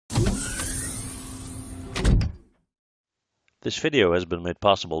This video has been made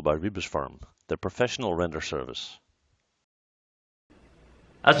possible by Rebusfarm, the professional render service.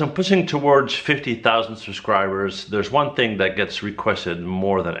 As I'm pushing towards 50,000 subscribers, there's one thing that gets requested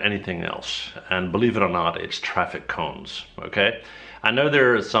more than anything else. And believe it or not, it's traffic cones, okay? I know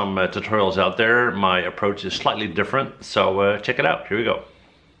there are some tutorials out there. My approach is slightly different, so check it out. Here we go.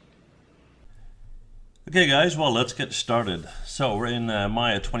 Okay guys, well, let's get started. So we're in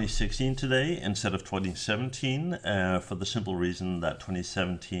Maya 2016 today instead of 2017 for the simple reason that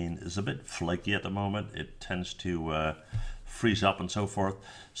 2017 is a bit flaky at the moment. It tends to freeze up and so forth.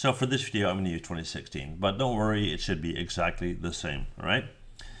 So for this video, I'm going to use 2016, but don't worry, it should be exactly the same, all right?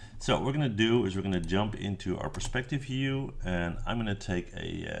 So what we're going to do is we're going to jump into our perspective view, and I'm going to take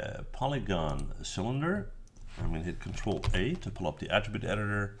a polygon cylinder. I'm going to hit Control A to pull up the attribute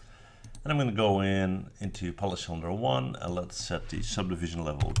editor. And I'm going to go into polycylinder 1 and let's set the subdivision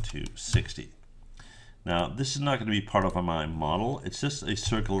level to 60. Now this is not going to be part of my model, it's just a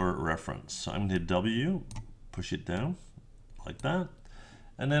circular reference. So I'm going to hit W, push it down like that,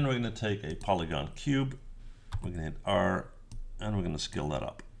 and then we're going to take a polygon cube, we're going to hit R, and we're going to scale that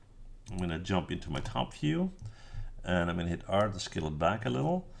up. I'm going to jump into my top view and I'm going to hit R to scale it back a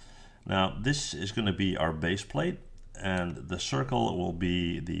little. Now this is going to be our base plate, and the circle will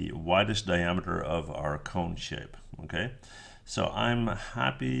be the widest diameter of our cone shape. Okay, so I'm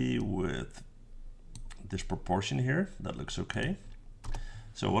happy with this proportion here. That looks okay.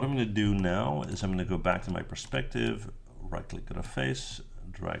 So what I'm going to do now is I'm going to go back to my perspective, right click on a face,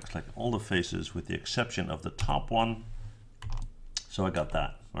 drag select all the faces with the exception of the top one. So I got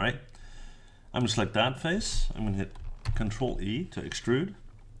that. All right, I'm going to select that face. I'm going to hit Control E to extrude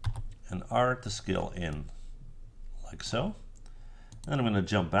and R to scale in, like so. Then I'm going to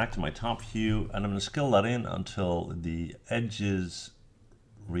jump back to my top view and I'm going to scale that in until the edges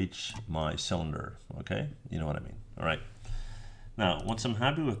reach my cylinder. Okay, you know what I mean. All right, now once I'm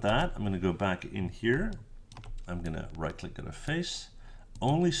happy with that, I'm going to go back in here. I'm going to right click on a face,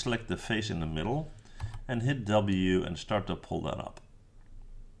 only select the face in the middle and hit W and start to pull that up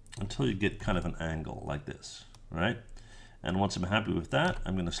until you get kind of an angle like this. All right, and once I'm happy with that,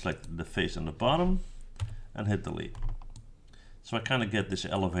 I'm going to select the face on the bottom and hit delete. So I kind of get this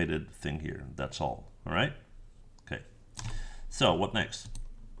elevated thing here. That's all. All right. Okay. So what next?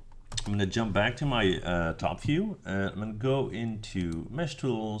 I'm going to jump back to my top view and I'm going to go into Mesh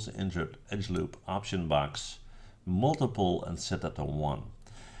Tools, Insert Edge Loop, Option Box, Multiple, and set that to 1.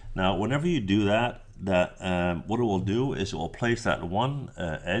 Now, whenever you do that, what it will do is it will place that one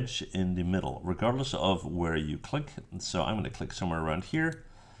edge in the middle, regardless of where you click. So I'm going to click somewhere around here,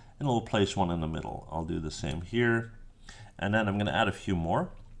 and we'll place one in the middle. I'll do the same here, and then I'm going to add a few more.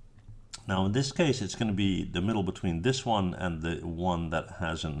 Now in this case, it's going to be the middle between this one and the one that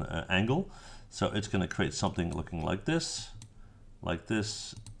has an angle. So it's going to create something looking like this,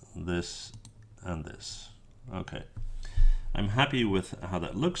 this, and this. Okay, I'm happy with how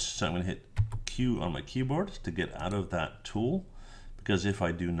that looks, so I'm going to hit Q on my keyboard to get out of that tool, because if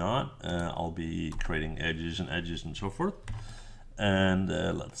I do not, I'll be creating edges and so forth. And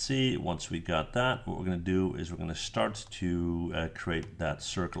let's see, once we got that, what we're going to do is we're going to start to create that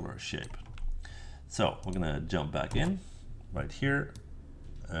circular shape. So we're going to jump back in right here,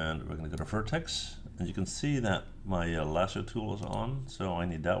 and we're going to go to vertex, and you can see that my lasso tool is on, so I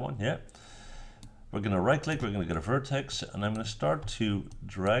need that one. Yeah, we're going to right click, we're going to go to vertex, and I'm going to start to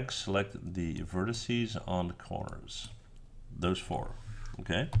drag select the vertices on the corners, those 4.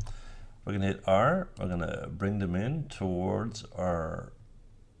 Okay, we're going to hit R, we're going to bring them in towards our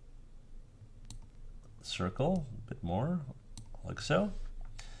circle a bit more, like so.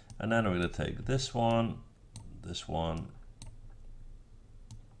 And then we're going to take this one, and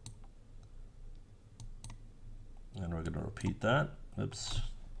we're going to repeat that. Oops.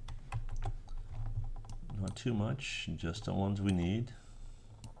 Not too much, just the ones we need.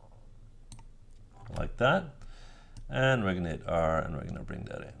 Like that. And we're going to hit R and we're going to bring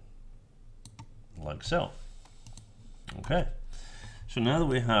that in. Like so. Okay, so now that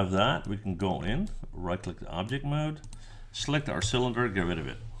we have that, we can go in, right click the object mode, select our cylinder, get rid of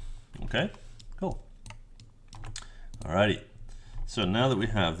it. Okay, cool. Alrighty, so now that we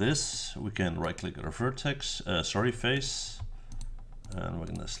have this, we can right click our vertex, face, and we're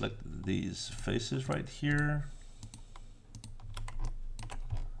going to select these faces right here.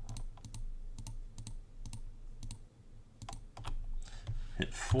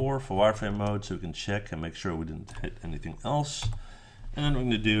 Hit 4 for wireframe mode so we can check and make sure we didn't hit anything else. And then what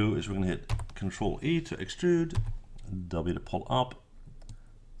we're going to do is we're going to hit Control E to extrude, W to pull up.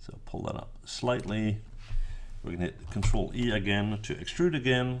 So pull that up slightly. We're going to hit Control E again to extrude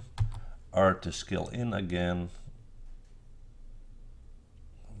again, R to scale in again,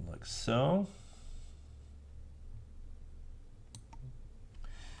 like so.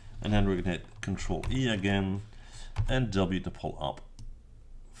 And then we're going to hit Control E again and W to pull up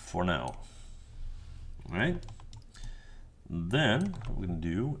for now. All right. Then what we're going to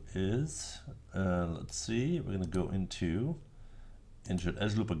do is, let's see, we're going to go into Insert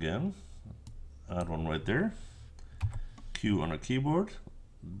Edge Loop again, add one right there, Q on our keyboard,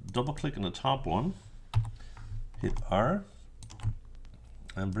 double click on the top one, hit R,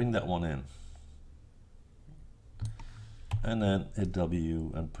 and bring that one in. And then hit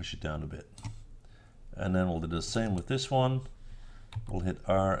W and push it down a bit. And then we'll do the same with this one. We'll hit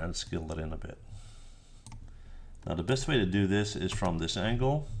R and scale that in a bit. Now the best way to do this is from this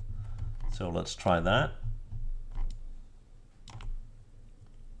angle. So let's try that.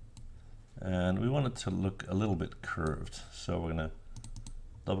 And we want it to look a little bit curved. So we're gonna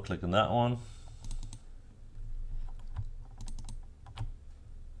double click on that one.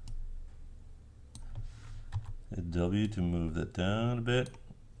 Hit W to move that down a bit.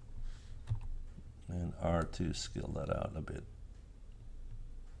 And R to scale that out a bit.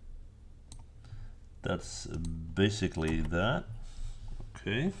 That's basically that.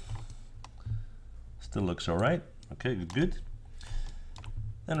 Okay. Still looks all right. Okay, good.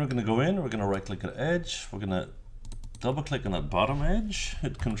 Then we're going to go in, we're going to right click on edge, we're going to double click on that bottom edge,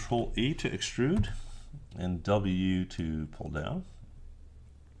 hit Control E to extrude, and W to pull down,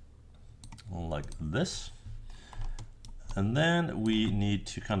 like this. And then we need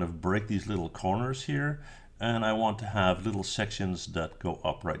to kind of break these little corners here, and I want to have little sections that go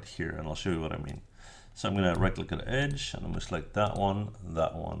up right here, and I'll show you what I mean. So I'm going to right click on the edge, and I'm going to select that one,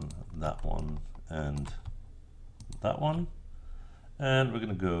 that one, that one, and that one. And we're going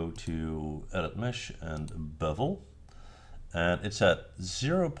to go to Edit Mesh and Bevel. And it's at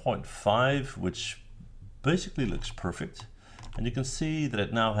 0.5, which basically looks perfect. And you can see that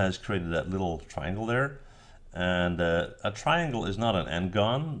it now has created that little triangle there. And a triangle is not an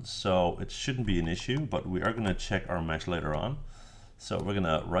n-gon, so it shouldn't be an issue, but we are going to check our mesh later on. So we're going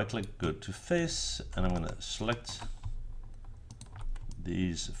to right click, go to face, and I'm going to select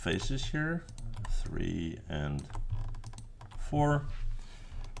these faces here, 3 and 4.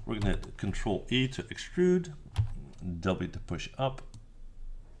 We're going to hit Control E to extrude, W to push up,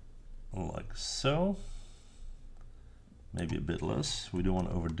 like so. Maybe a bit less, we don't want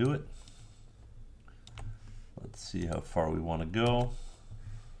to overdo it. Let's see how far we want to go.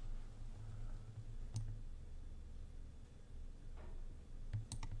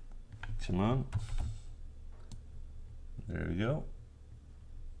 Come on. There we go.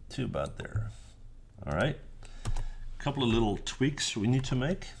 Too bad there. All right. A couple of little tweaks we need to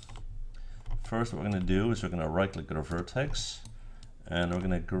make. First, what we're going to do is we're going to right click on our vertex, and we're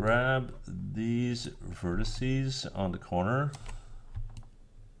going to grab these vertices on the corner.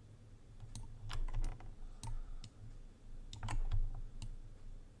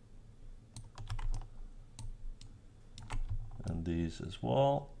 And these as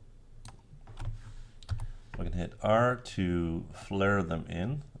well. We're going to hit R to flare them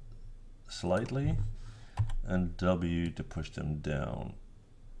in slightly, and W to push them down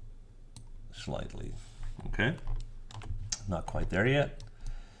slightly. Okay, not quite there yet.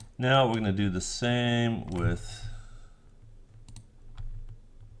 Now we're going to do the same with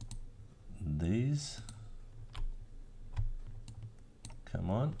these. Come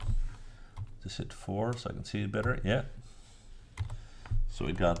on, just hit 4 so I can see it better. Yeah. So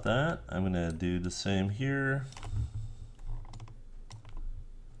we got that. I'm going to do the same here.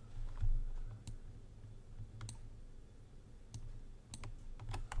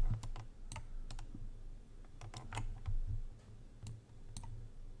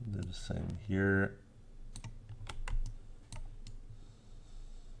 Do the same here.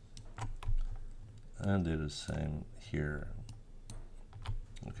 And do the same here.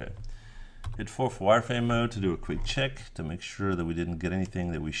 Okay. Hit 4 for wireframe mode to do a quick check to make sure that we didn't get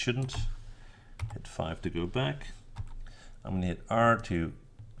anything that we shouldn't. Hit 5 to go back. I'm going to hit R to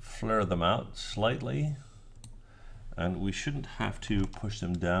flare them out slightly. And we shouldn't have to push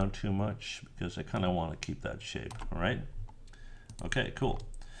them down too much because I kind of want to keep that shape. All right. Okay, cool.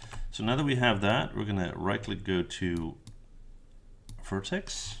 So now that we have that, we're going to right click, go to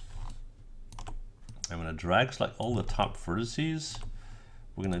vertex. I'm going to drag select all the top vertices.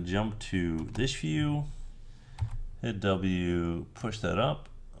 We're going to jump to this view, hit W, push that up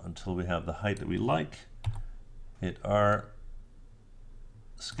until we have the height that we like, hit R,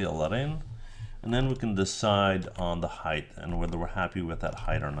 scale that in, and then we can decide on the height and whether we're happy with that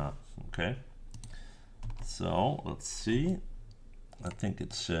height or not. Okay, so let's see. I think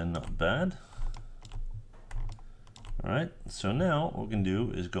it's not bad. All right, so now what we can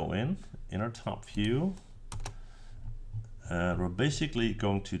do is go in our top view, and we're basically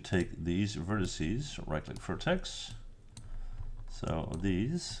going to take these vertices, right click vertex, so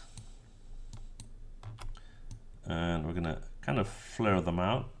these, and we're gonna kind of flare them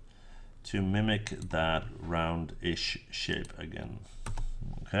out to mimic that round-ish shape again.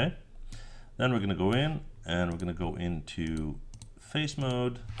 Okay, then we're gonna go in and we're gonna go into face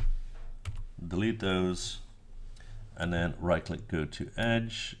mode, delete those, and then right click, go to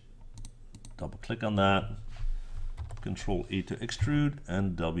edge, double click on that, Control E to extrude,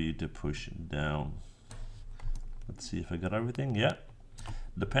 and W to push down. Let's see if I got everything. Yeah.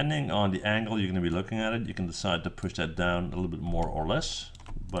 Depending on the angle you're going to be looking at it, you can decide to push that down a little bit more or less,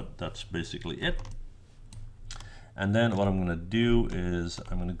 but that's basically it. And then what I'm going to do is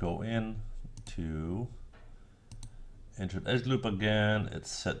I'm going to go in to insert edge loop again. It's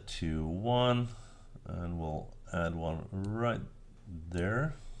set to 1, and we'll add one right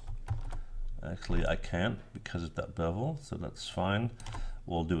there. Actually, I can't because of that bevel, so that's fine.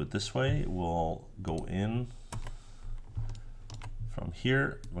 We'll do it this way. We'll go in from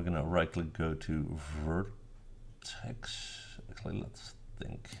here. We're gonna right click, go to vertex. Actually, let's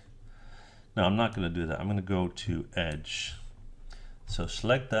think. No, I'm not gonna do that. I'm gonna go to edge. So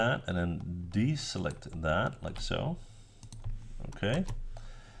select that and then deselect that like so. Okay.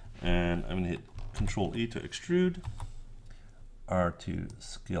 And I'm gonna hit Control E to extrude, R to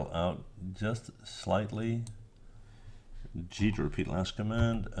scale out just slightly, G to repeat last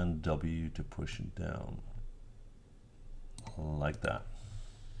command, and W to push it down like that.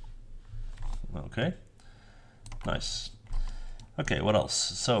 Okay, nice. Okay, what else?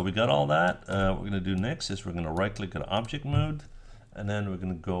 So we got all that. What we're gonna do next is we're gonna right click at object mode, and then we're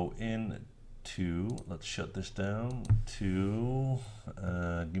gonna go in to, let's shut this down to,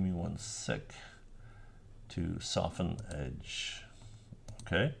 give me one sec, to soften edge.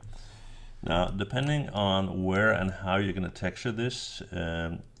 Okay, now depending on where and how you're going to texture this,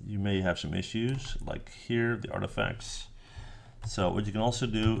 you may have some issues like here, the artifacts. So what you can also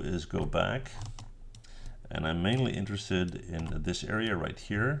do is go back, and I'm mainly interested in this area right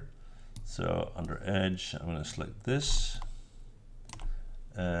here. So under edge, I'm going to select this,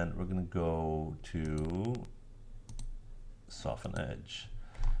 and we're going to go to soften edge,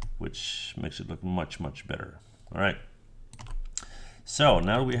 which makes it look much, much better. All right. So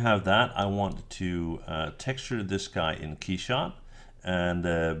now that we have that, I want to texture this guy in Keyshot.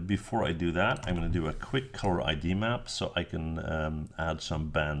 And before I do that, I'm going to do a quick color ID map so I can add some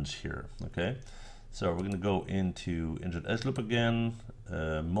bands here. Okay. So we're going to go into insert edge loop again,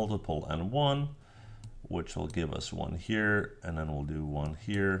 multiple and 1, which will give us one here, and then we'll do one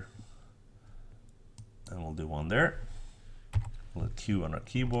here, and we'll do one there. We'll hit Q on our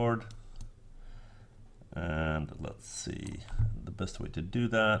keyboard, and let's see the best way to do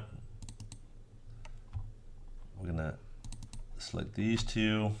that. We're gonna select these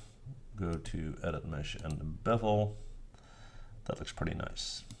two, go to edit mesh and bevel. That looks pretty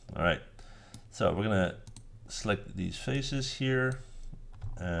nice. All right, so we're gonna select these faces here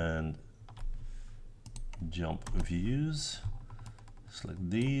and jump views, select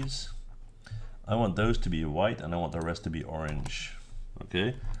these. I want those to be white and I want the rest to be orange.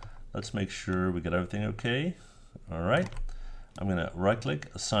 Okay, let's make sure we get everything okay. All right, I'm gonna right click,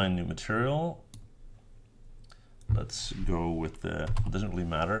 assign new material. Let's go with the, it doesn't really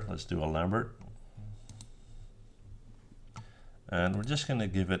matter, let's do a Lambert. And we're just gonna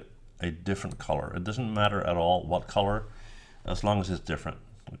give it a different color. It doesn't matter at all what color, as long as it's different,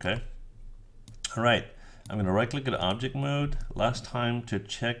 okay? All right, I'm gonna right click at object mode. Last time to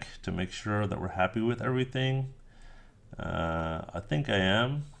check to make sure that we're happy with everything. I think I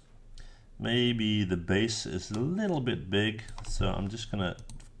am. Maybe the base is a little bit big, so I'm just gonna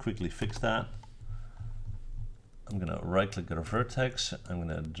quickly fix that. I'm gonna right click at a vertex. I'm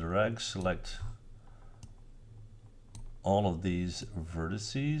gonna drag select all of these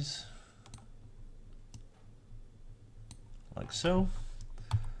vertices like so,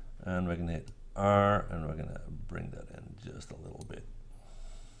 and we're gonna hit R, and we're gonna bring that in just a little bit.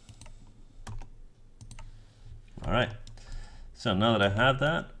 All right, so now that I have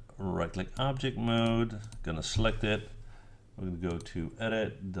that, right click object mode, gonna select it. We're gonna go to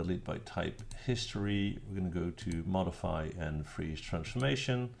edit, delete by type history. We're gonna go to modify and freeze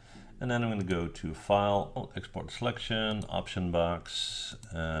transformation. And then I'm gonna go to file, export selection, option box,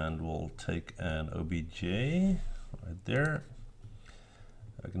 and we'll take an OBJ right there.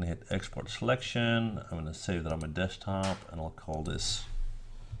 I'm gonna hit export selection. I'm gonna save that on my desktop, and I'll call this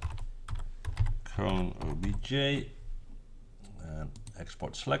cone OBJ and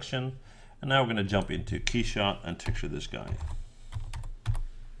export selection. And now we're going to jump into Keyshot and texture this guy.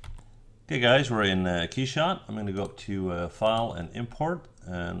 Okay guys, we're in Keyshot. I'm going to go up to File and Import,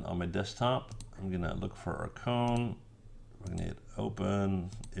 and on my desktop I'm going to look for our cone. We're going to hit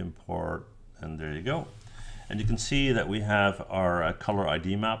Open, Import, and there you go. And you can see that we have our color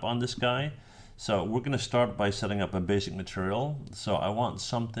ID map on this guy. So we're going to start by setting up a basic material. So I want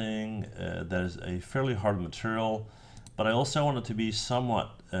something that is a fairly hard material, but I also want it to be somewhat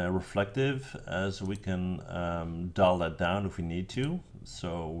reflective, as we can dial that down if we need to.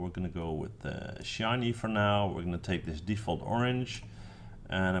 So we're going to go with shiny for now. We're going to take this default orange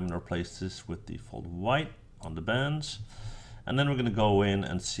and I'm going to replace this with default white on the bands. And then we're going to go in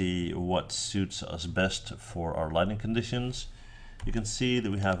and see what suits us best for our lighting conditions. You can see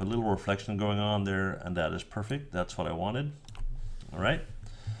that we have a little reflection going on there, and that is perfect. That's what I wanted. All right.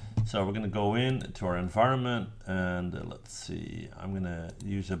 So we're going to go in to our environment, and let's see. I'm going to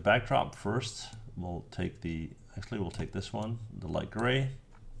use a backdrop first. We'll take we'll take this one, the light gray.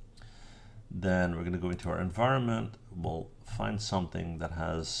 Then we're going to go into our environment. We'll find something that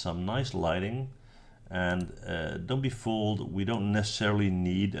has some nice lighting. And don't be fooled, we don't necessarily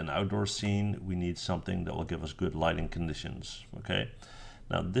need an outdoor scene. We need something that will give us good lighting conditions, okay?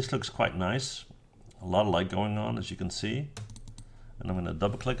 Now this looks quite nice. A lot of light going on, as you can see. And I'm gonna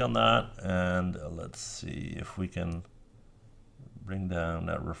double click on that, and let's see if we can bring down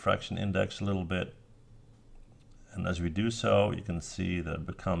that refraction index a little bit. And as we do so, you can see that it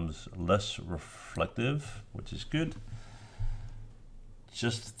becomes less reflective, which is good.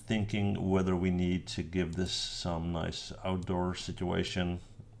 Just thinking whether we need to give this some nice outdoor situation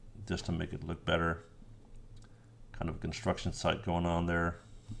just to make it look better. Kind of a construction site going on there.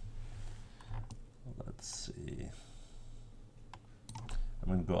 Let's see. I'm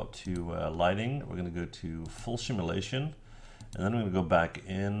going to go up to lighting. We're going to go to full simulation, and then we're going to go back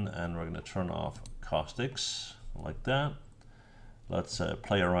in and we're going to turn off caustics like that. Let's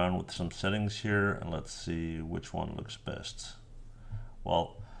play around with some settings here and let's see which one looks best.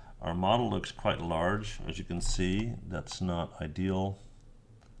 Well, our model looks quite large, as you can see. That's not ideal,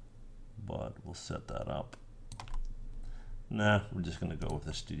 but we'll set that up. Nah, we're just going to go with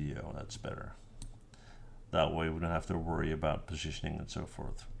the studio. That's better. That way we don't have to worry about positioning and so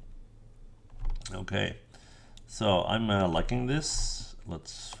forth. Okay, so I'm liking this.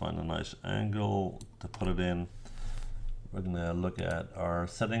 Let's find a nice angle to put it in. We're going to look at our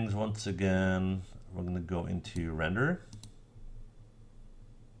settings once again. We're going to go into render.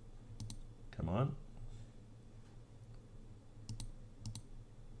 Come on.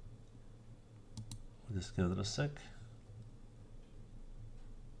 We'll just give it a sec.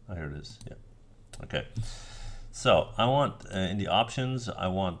 Oh, here it is. Yeah. Okay. So I want in the options, I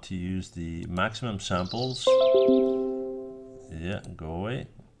want to use the maximum samples. Yeah, go away.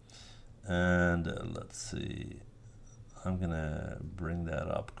 And let's see. I'm gonna bring that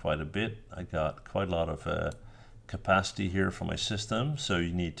up quite a bit. I got quite a lot of capacity here for my system, so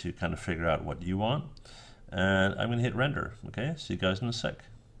you need to kind of figure out what you want. And I'm gonna hit render. Okay, see you guys in a sec.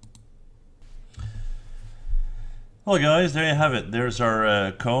 Well guys, there you have it. There's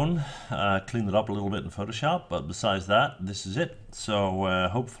our cone. Cleaned it up a little bit in Photoshop, but besides that, this is it. So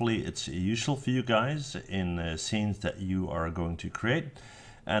hopefully it's useful for you guys in scenes that you are going to create.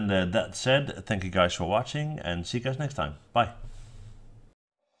 And that said, thank you guys for watching, and see you guys next time. Bye.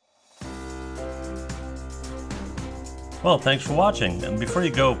 Well, thanks for watching, and before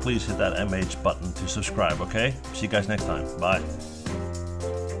you go, please hit that MH button to subscribe, okay? See you guys next time. Bye.